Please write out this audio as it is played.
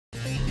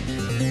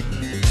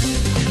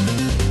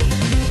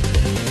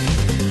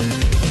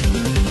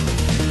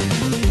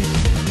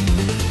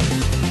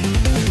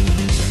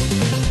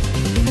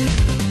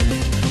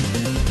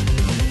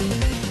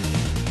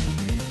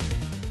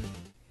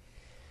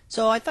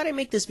So I thought I'd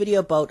make this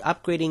video about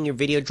upgrading your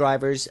video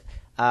drivers.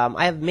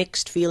 I have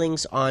mixed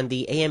feelings on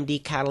the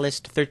AMD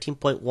Catalyst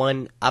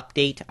 13.1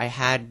 update. I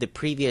had the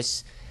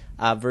previous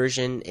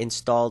version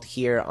installed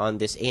here on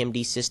this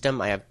AMD system.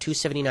 I have two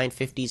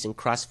 7950s in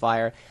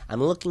Crossfire.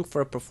 I'm looking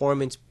for a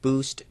performance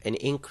boost, an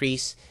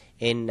increase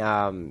in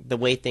the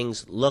way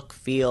things look,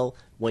 feel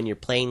when you're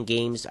playing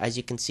games. As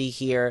you can see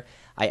here,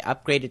 I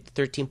upgraded to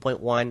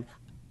 13.1.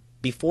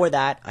 Before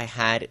that, I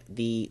had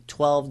the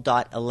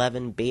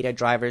 12.11 beta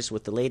drivers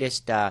with the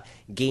latest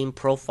game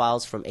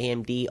profiles from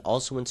AMD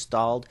also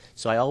installed.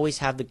 So I always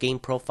have the game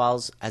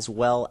profiles as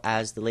well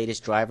as the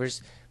latest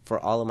drivers for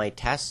all of my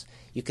tests.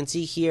 You can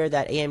see here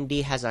that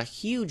AMD has a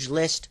huge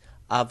list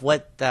of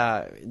what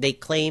they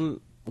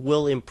claim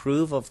will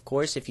improve, of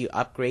course, if you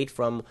upgrade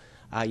from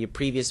your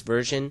previous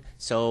version.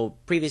 So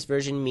previous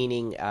version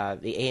meaning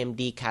the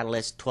AMD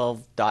Catalyst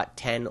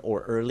 12.10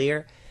 or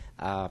earlier.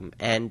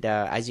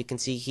 As you can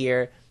see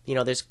here,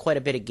 there's quite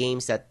a bit of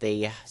games that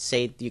they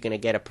say you're going to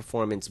get a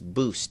performance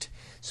boost.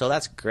 So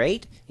that's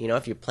great.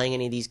 If you're playing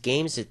any of these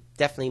games, it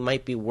definitely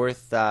might be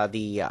worth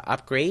the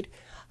upgrade.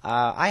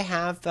 I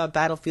have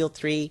Battlefield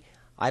 3.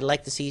 I'd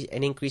like to see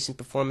an increase in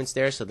performance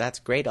there, so that's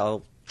great.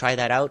 I'll try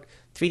that out.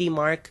 3D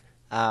Mark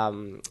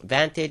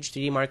Vantage,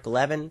 3D Mark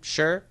 11,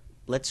 sure.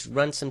 Let's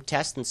run some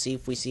tests and see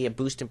if we see a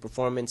boost in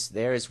performance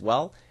there as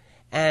well.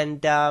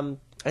 And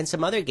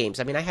some other games.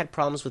 I had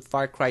problems with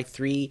Far Cry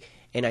 3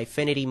 in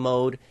Infinity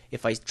mode.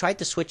 If I tried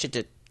to switch it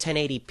to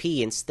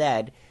 1080p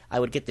instead, I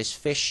would get this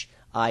fish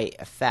eye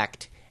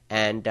effect.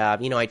 And,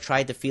 I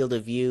tried the field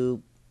of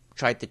view,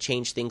 tried to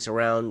change things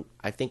around.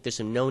 I think there's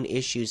some known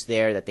issues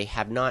there that they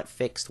have not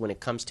fixed when it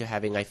comes to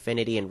having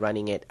Infinity and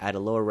running it at a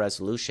lower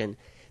resolution.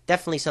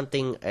 Definitely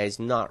something is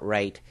not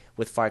right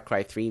with Far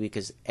Cry 3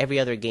 because every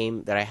other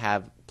game that I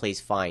have plays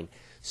fine.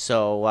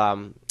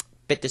 So,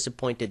 bit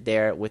disappointed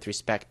there with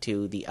respect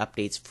to the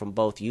updates from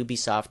both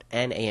Ubisoft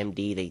and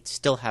AMD. They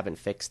still haven't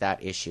fixed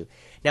that issue.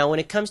 Now, when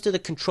it comes to the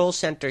control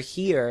center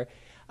here,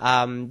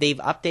 they've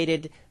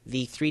updated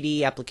the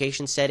 3D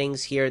application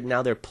settings here.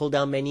 Now they're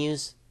pull-down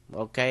menus.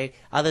 Okay.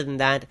 Other than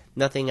that,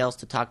 nothing else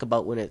to talk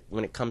about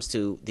when it comes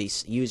to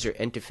this user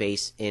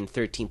interface in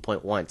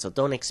 13.1. So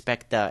don't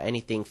expect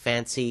anything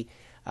fancy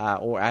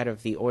or out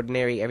of the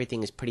ordinary.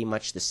 Everything is pretty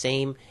much the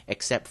same,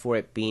 except for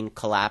it being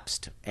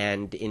collapsed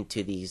and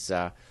into these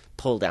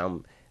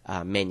pull-down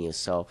menus.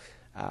 So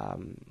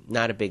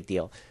not a big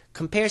deal.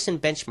 Comparison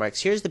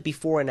benchmarks. Here's the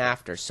before and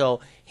after. So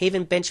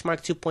Haven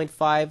benchmark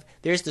 2.5.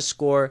 There's the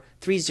score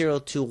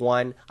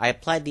 3021. I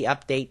applied the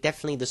update.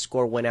 Definitely the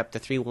score went up to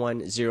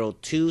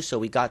 3102. So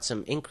we got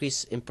some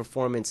increase in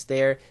performance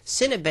there.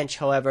 Cinebench,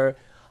 however,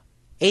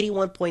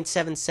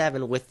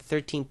 81.77 with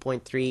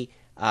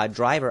 13.3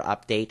 driver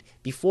update.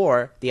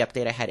 Before the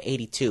update, I had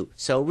 82.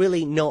 So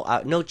really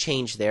no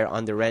change there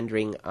on the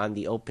rendering on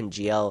the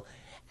OpenGL.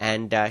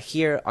 And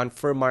here on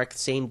Furmark,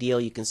 same deal.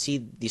 You can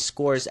see the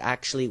scores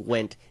actually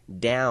went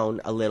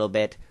down a little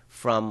bit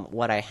from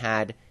what I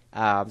had.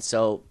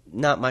 So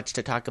not much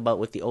to talk about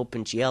with the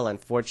OpenGL,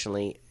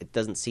 unfortunately. It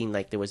doesn't seem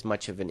like there was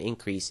much of an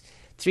increase.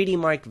 3D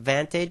Mark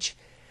Vantage,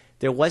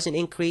 there was an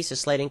increase, a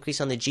slight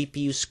increase on the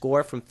GPU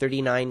score from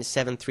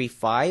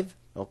 39,735.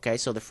 Okay,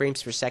 so the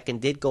frames per second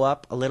did go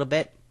up a little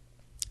bit.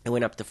 It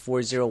went up to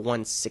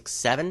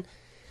 40167.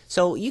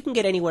 So you can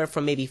get anywhere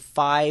from maybe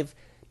 5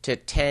 to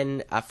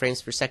 10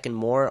 frames per second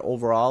more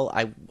overall,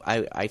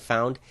 I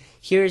found.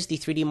 Here's the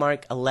 3D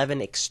Mark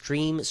 11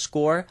 Extreme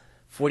score,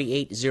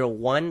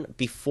 4801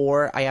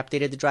 before I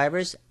updated the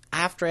drivers.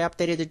 After I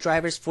updated the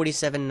drivers,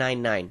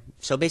 4799.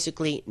 So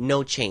basically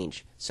no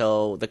change.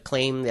 So the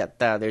claim that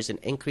there's an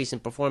increase in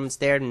performance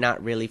there,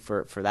 not really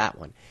for that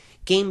one.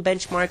 Game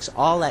benchmarks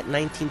all at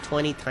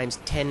 1920 times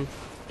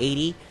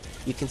 1080.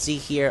 You can see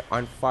here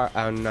on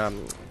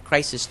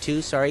Crysis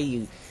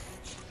 2,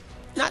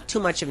 not too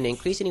much of an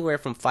increase, anywhere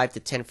from 5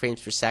 to 10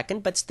 frames per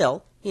second, but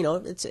still,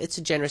 it's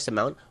a generous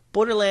amount.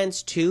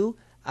 Borderlands 2,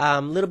 a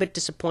little bit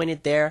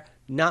disappointed there.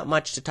 Not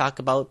much to talk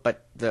about,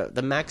 but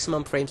the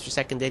maximum frames per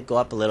second did go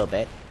up a little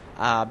bit.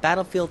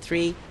 Battlefield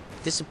 3,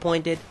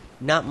 disappointed.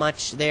 Not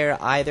much there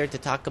either to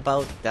talk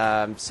about.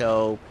 I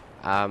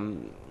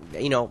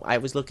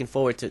was looking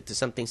forward to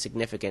something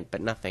significant,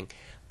 but nothing.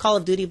 Call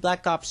of Duty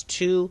Black Ops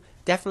 2,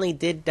 definitely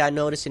did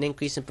notice an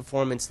increase in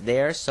performance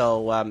there,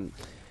 so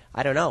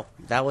I don't know.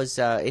 That was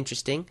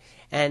interesting.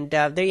 And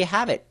there you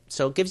have it.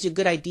 So it gives you a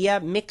good idea.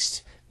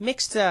 Mixed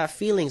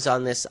feelings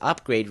on this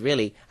upgrade,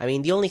 really.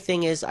 The only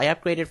thing is I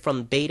upgraded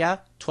from beta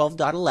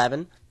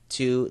 12.11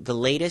 to the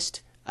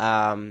latest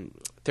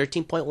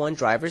 13.1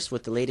 drivers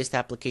with the latest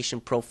application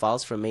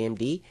profiles from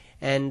AMD.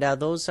 And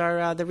those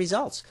are the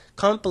results.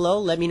 Comment below.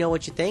 Let me know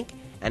what you think.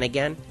 And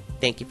again,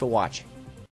 thank you for watching.